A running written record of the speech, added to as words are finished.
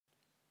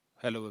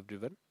Hello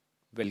everyone,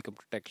 welcome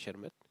to Tech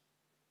Sharmit.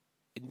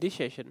 In this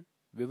session,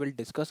 we will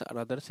discuss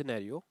another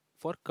scenario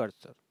for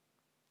cursor.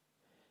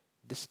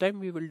 This time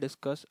we will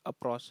discuss a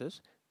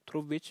process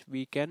through which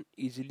we can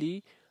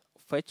easily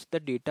fetch the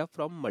data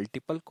from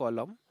multiple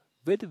column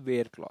with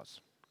where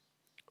clause.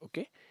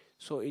 Okay,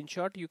 so in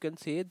short you can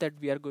say that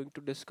we are going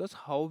to discuss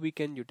how we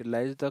can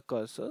utilize the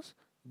cursors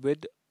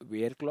with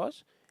where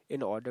clause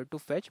in order to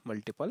fetch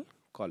multiple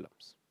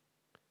columns.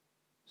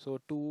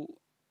 So to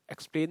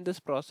explain this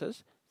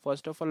process,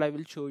 first of all I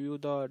will show you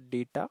the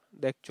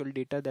actual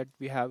data that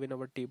we have in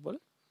our table.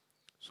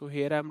 So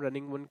here I am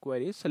running one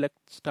query,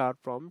 select star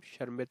from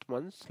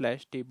Sharmit1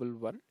 slash table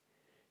 1.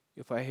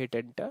 If I hit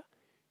enter,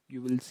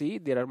 you will see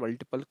there are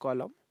multiple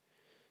columns.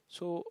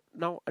 So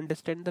now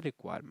understand the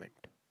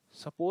requirement.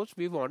 Suppose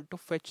we want to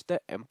fetch the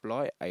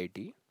employee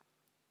ID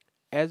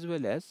as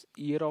well as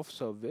year of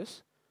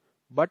service,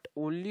 but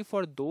only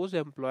for those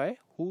employee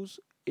whose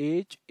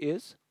age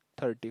is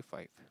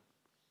 35.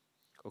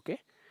 Okay,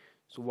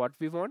 so what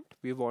we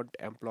want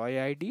employee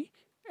ID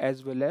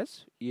as well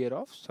as year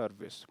of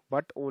service,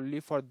 but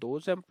only for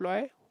those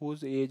employee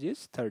whose age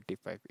is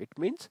 35. It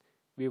means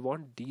we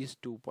want these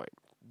two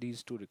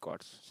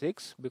records,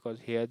 6 because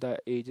here the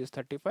age is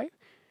 35,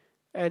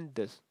 and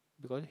this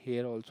because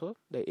here also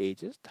the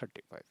age is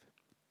 35.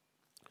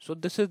 So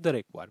this is the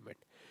requirement.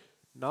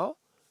 Now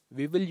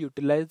we will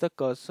utilize the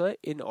cursor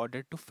in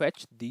order to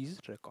fetch these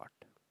records.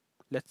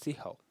 Let's see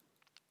how.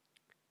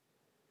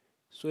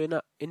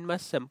 So in my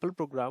sample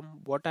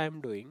program, what I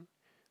am doing,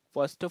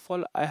 first of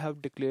all, I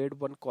have declared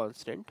one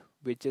constant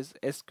which is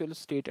SQL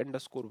state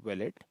underscore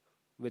valid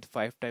with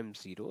 5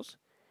 times zeros,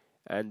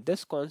 and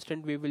this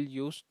constant we will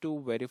use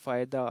to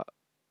verify the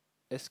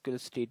SQL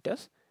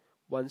status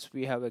once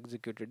we have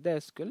executed the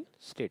SQL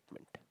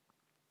statement.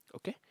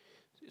 Okay,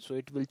 so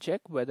it will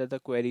check whether the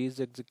query is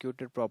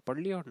executed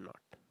properly or not.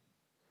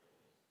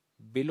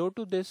 Below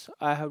to this,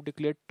 I have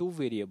declared two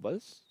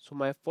variables. So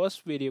my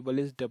first variable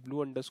is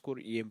w underscore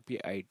emp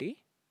id,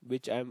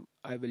 which I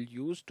will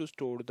use to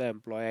store the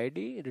employee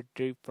ID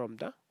retrieved from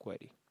the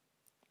query.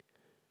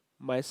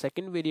 My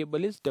second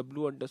variable is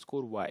w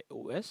underscore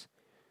yos,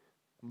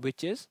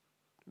 which is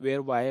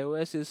where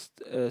yos is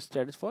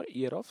stands for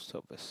year of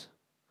service.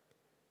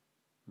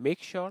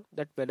 Make sure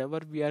that whenever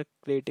we are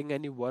creating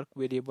any work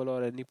variable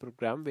or any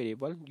program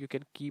variable, you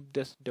can keep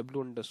this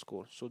w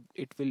underscore, so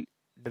it will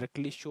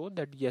directly show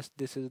that yes,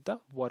 this is the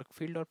work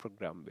field or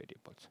program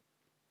variables.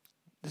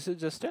 This is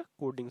just a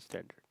coding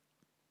standard.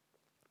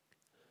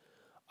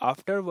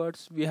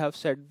 Afterwards, we have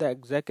set the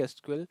exec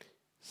SQL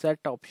set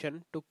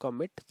option to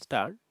commit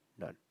star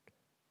none.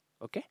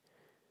 Okay,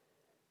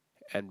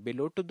 and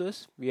below to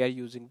this we are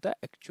using the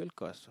actual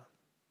cursor.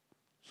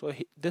 So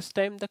this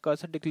time the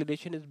cursor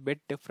declaration is bit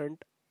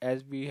different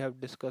as we have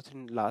discussed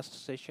in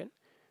last session.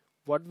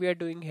 What we are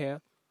doing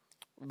here,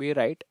 we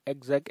write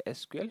exec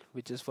SQL,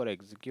 which is for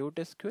execute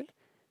SQL,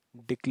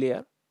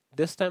 declare.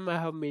 This time I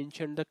have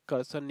mentioned the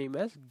cursor name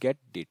as get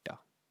data,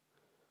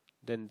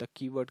 then the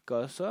keyword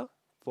cursor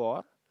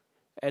for,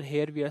 and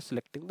here we are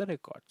selecting the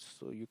records.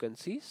 So you can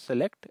see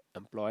select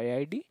employee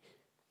ID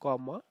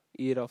comma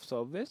year of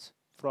service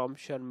from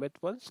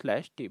Sharmit1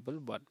 slash table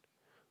 1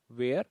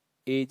 where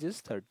age is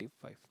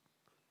 35.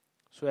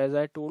 So as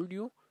I told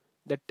you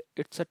that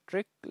it's a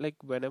trick, like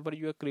whenever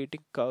you are creating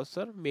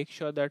cursor, make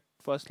sure that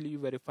firstly you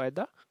verify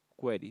the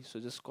query. So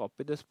just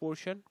copy this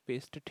portion,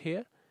 paste it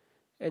here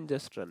and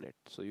just run it.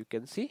 So you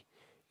can see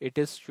it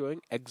is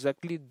showing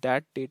exactly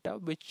that data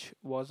which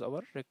was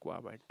our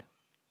requirement.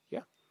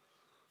 Yeah,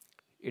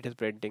 it is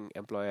printing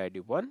employee ID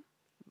 1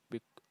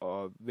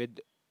 with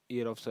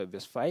year of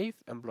service 5,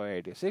 employee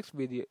ID 6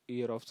 with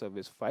year of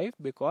service 5,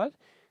 because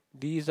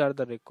these are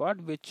the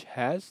record which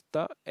has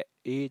the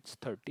age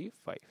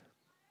 35.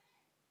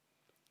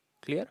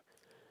 Clear?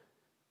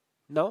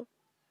 Now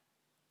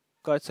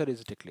cursor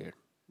is declared.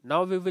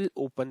 Now we will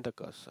open the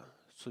cursor.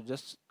 So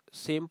just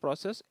same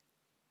process.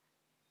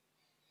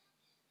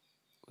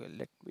 Okay,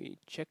 let me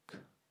check.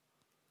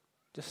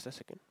 Just a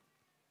second.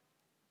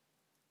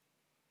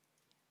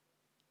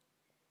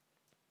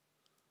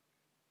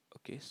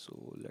 Okay,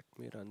 so let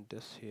me run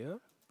this here.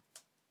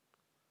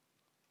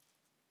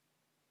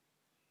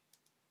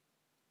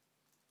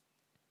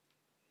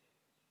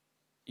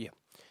 Yeah.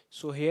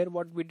 So here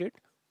what we did,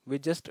 we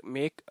just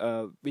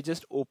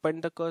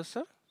opened the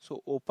cursor.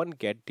 So open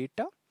get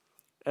data,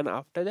 and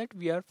after that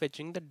we are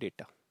fetching the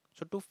data.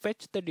 So to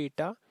fetch the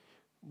data,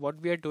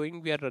 what we are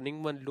doing, we are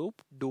running one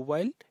loop, do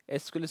while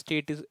SQL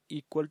state is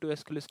equal to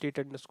SQL state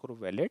underscore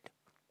valid.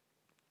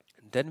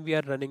 Then we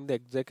are running the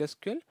exec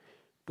SQL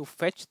to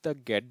fetch the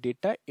get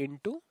data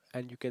into,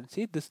 and you can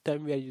see this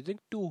time we are using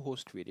two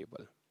host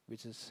variable,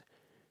 which is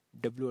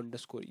w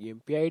underscore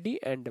emp id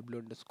and w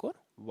underscore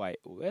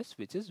yos,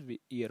 which is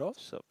year of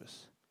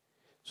service.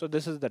 So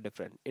this is the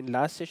difference. In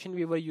last session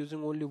we were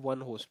using only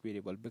one host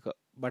variable,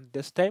 but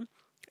this time,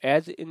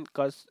 as in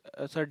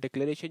cursor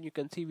declaration, you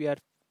can see we are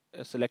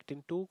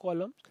selecting two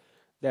columns.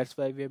 That's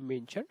why we have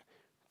mentioned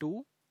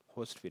two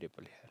host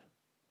variable here.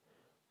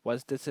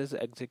 Once this is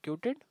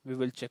executed, we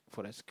will check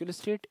for SQL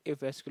state. If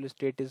SQL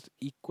state is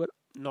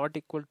not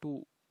equal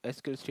to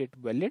SQL state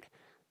valid,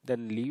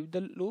 then leave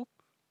the loop,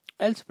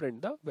 else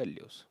print the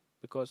values.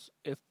 Because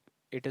if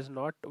it is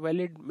not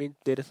valid, means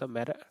there is some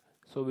error.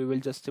 So we will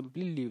just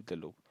simply leave the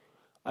loop.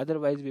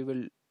 Otherwise, we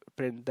will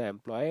print the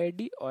employee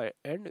ID or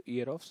and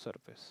year of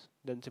service.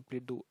 Then simply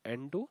do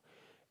undo,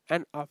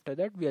 and after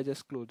that we are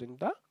just closing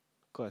the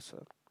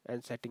cursor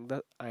and setting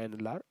the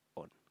INLR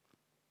on.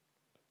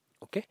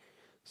 Okay.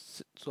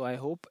 So I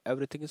hope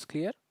everything is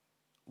clear.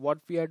 What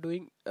we are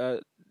doing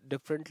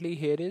differently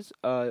here is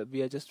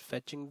we are just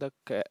fetching the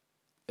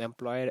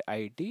employer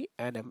ID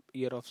and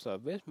year of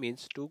service,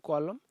 means 2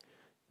 column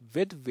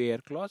with where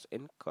clause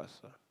in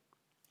cursor,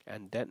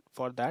 and then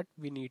for that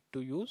we need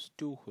to use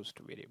 2host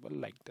variable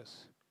like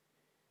this.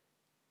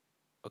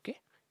 Okay,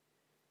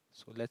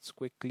 so let's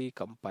quickly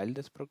compile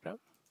this program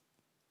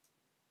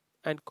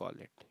and call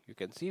it. You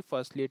can see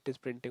firstly it is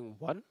printing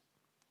 1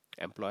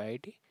 employee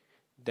ID,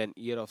 then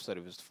year of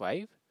service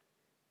 5,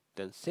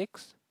 then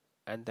 6,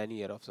 and then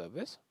year of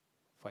service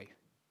 5.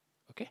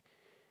 Okay,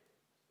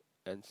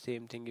 and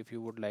same thing if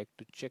you would like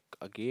to check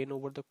again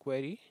over the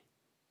query,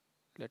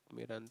 let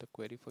me run the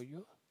query for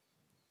you.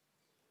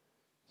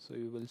 So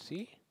you will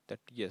see that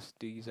yes,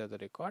 these are the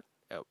record.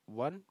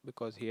 1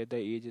 because here the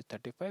age is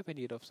 35 and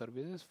year of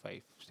service is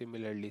 5.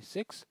 Similarly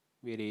 6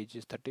 where age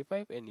is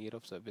 35 and year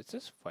of service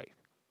is 5.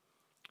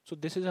 So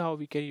this is how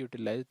we can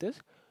utilize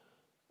this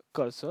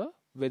cursor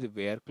with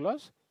where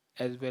clause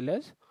as well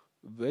as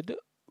with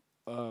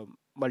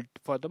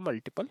for the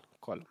multiple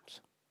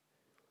columns.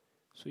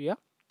 So yeah,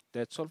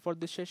 that's all for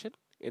this session.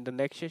 In the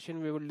next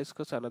session we will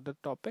discuss another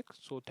topic.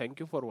 So thank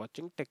you for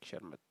watching Tech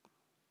Sharmit.